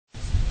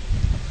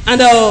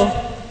And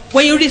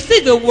when you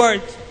receive the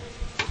word,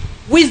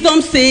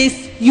 wisdom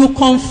says you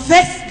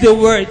confess the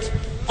word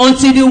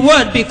until the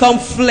word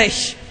becomes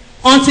flesh,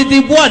 until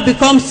the word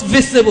becomes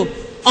visible,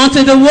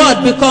 until the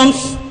word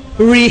becomes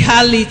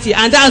reality.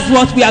 And that's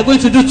what we are going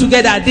to do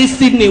together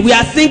this evening. We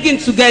are singing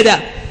together.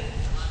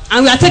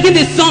 And we are taking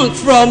this song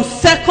from 2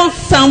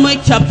 Samuel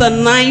chapter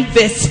 9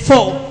 verse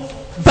 4.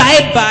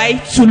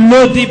 Bye-bye to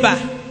Lodibar.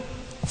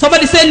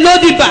 Somebody say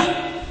Lodibar.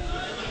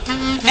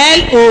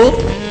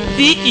 L-O-D-E-B-E-B-A-R.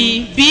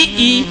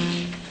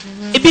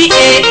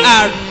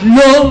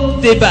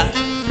 Lodibar.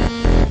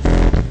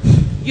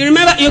 You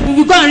remember, you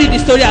go and read the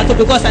story at all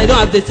because I don't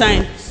have the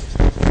time.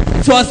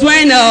 It was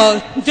when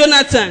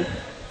Jonathan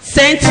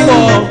sent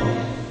for,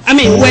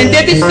 when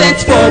David sent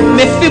for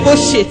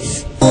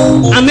Mephibosheth.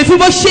 And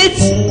Mephibosheth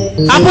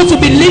happened to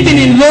be living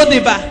in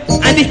Lodibar.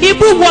 And the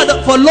Hebrew word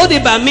for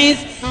Lodibar means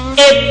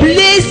a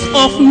place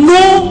of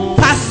no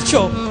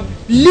pasture,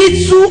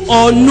 little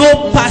or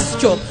no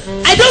pasture.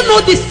 I don't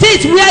know the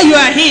state where you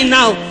are in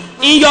now,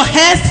 in your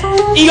health,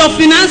 in your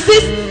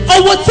finances,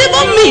 or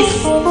whatever means.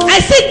 I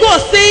see God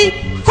saying,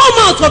 come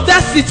out of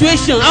that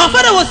situation. Our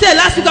father was there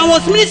last week and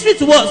was ministering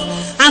to us,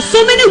 and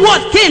so many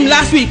words came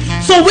last week.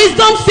 So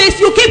wisdom says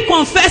you keep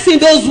confessing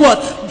those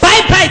words.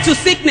 Bye-bye to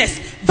sickness,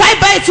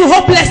 bye-bye to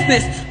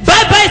hopelessness,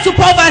 bye-bye to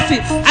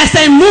poverty, as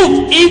I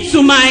move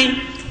into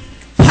my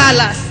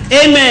palace.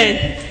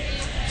 Amen.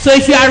 So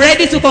if you are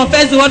ready to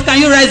confess the word, can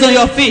you rise on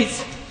your feet?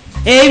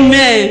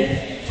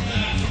 Amen.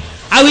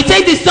 I will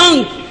take the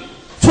song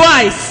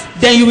twice,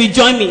 then you will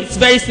join me. It's a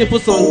very simple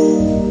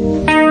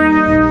song.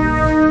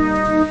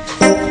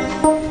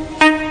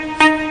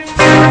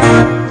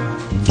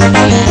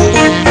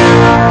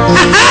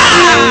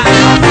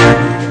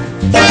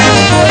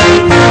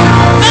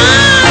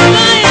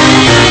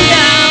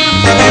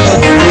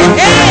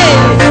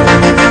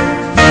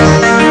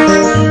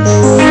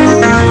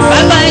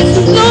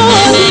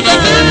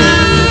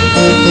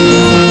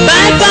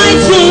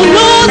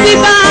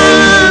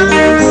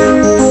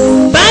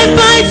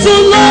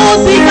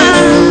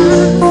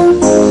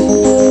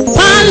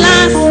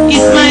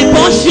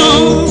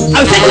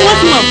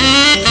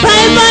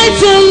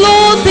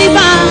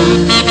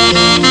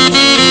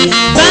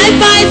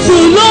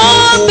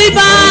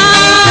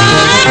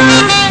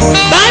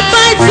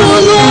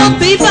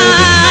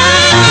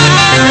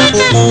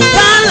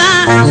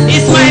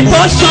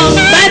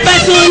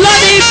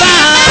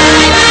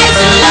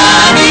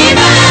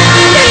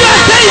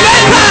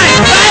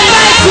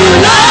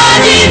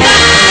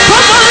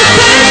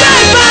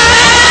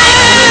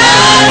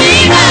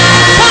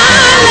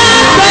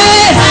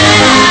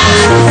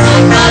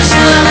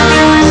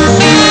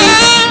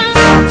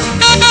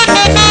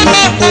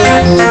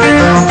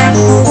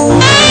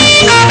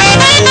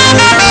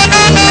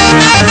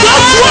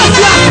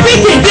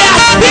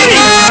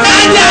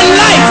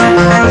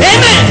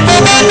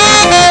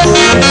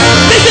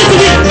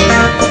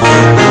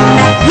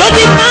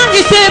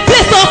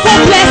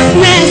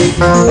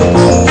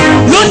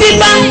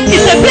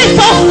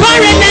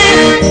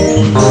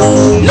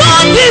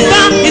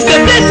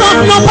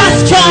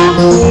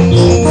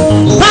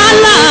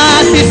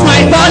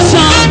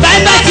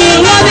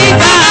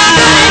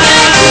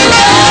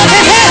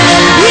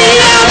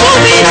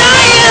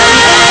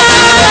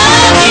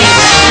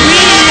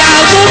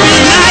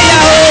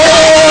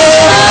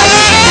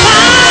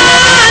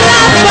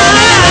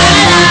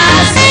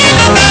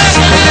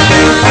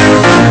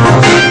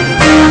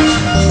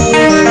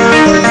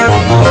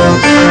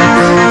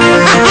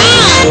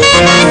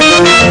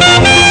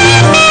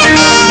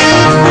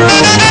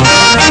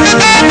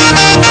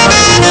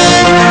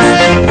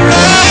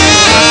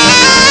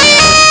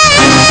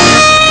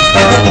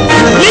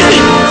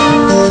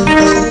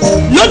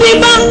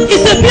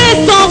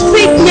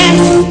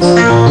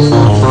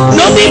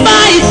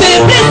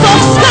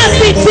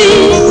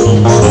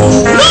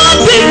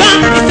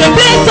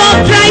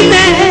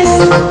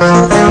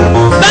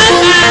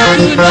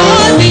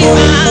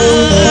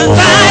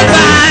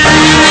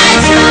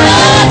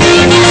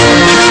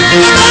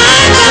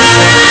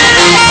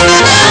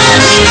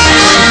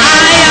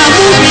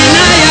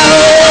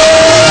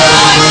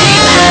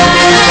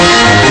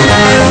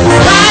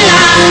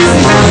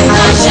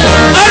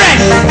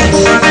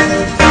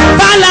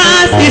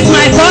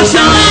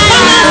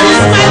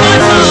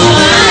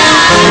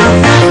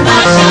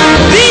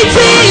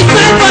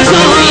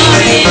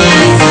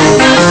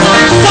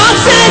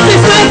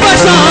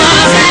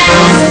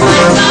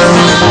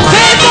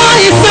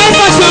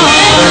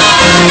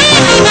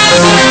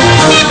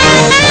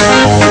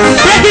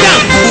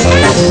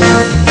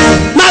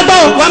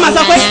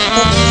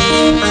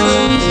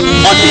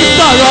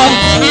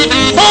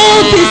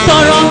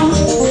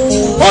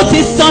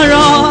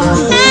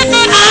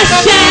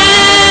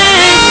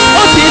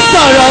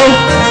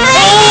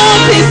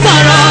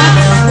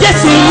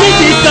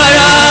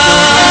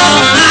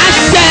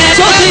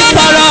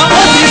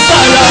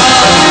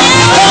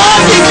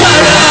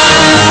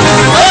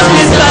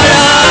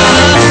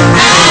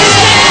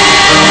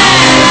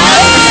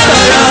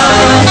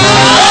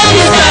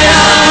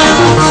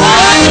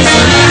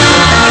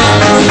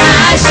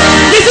 I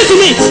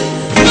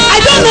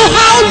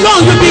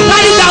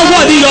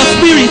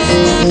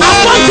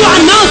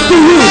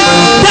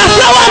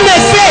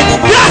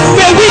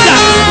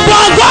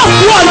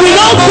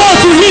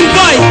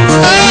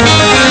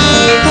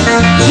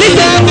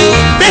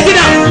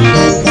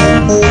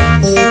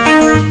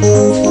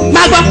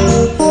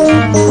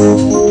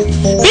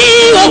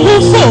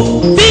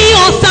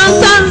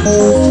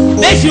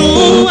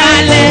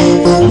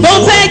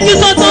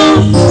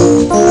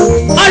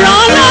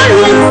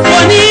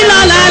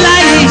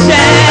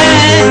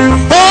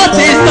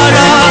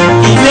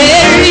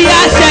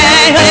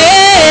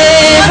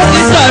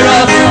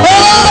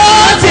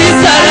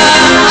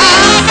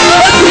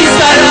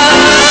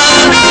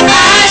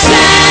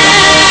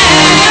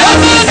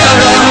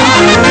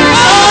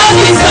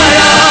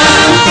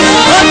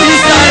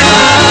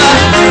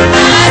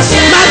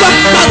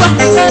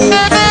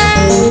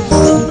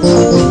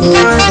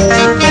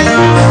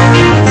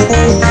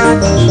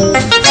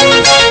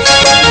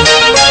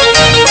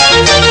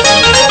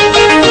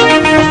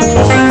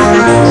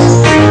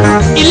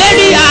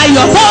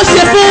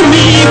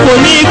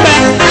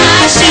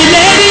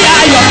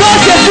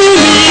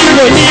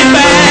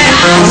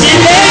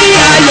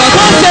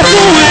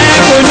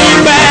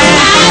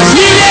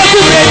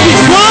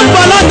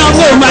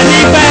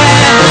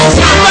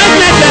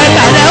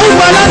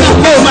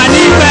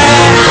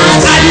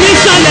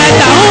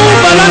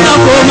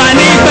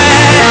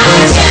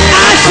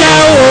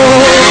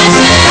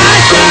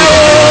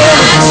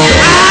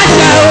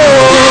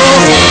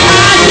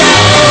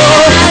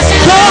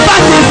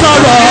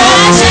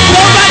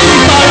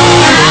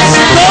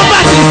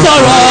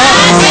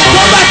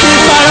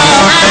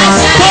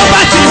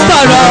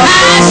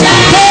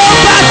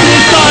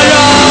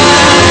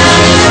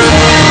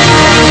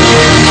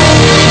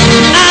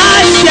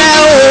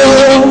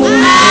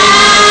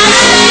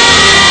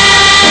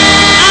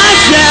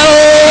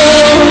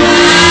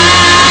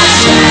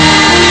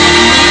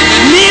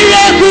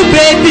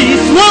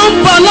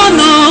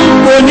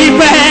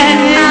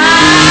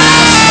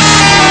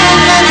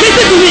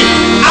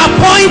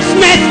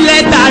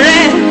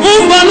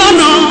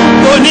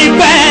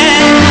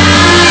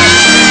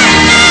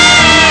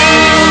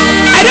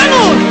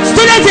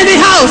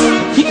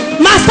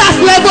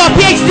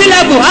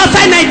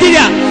outside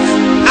Nigeria,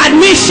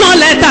 admission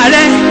letter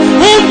rẹ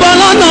ń bọ̀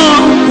lọ́nà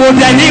kò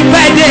dẹ̀ ní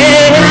pẹ́ dé.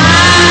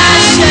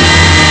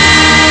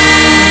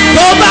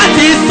 Tó bá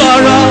ti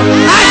sọ̀rọ̀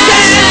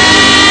àṣẹ,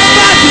 tó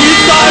bá ti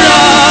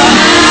sọ̀rọ̀,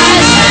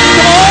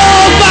 tó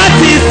bá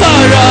ti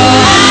sọ̀rọ̀,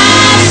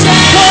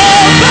 tó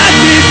bá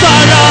ti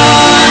sọ̀rọ̀,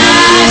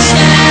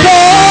 tó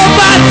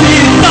bá ti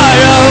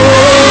sọ̀rọ̀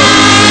o.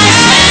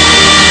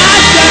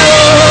 Àṣẹ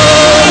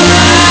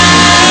o.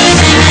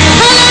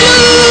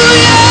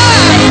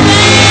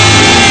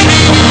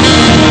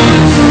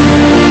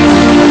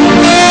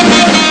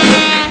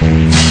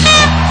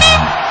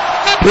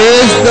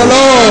 Praise the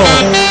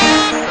Lord.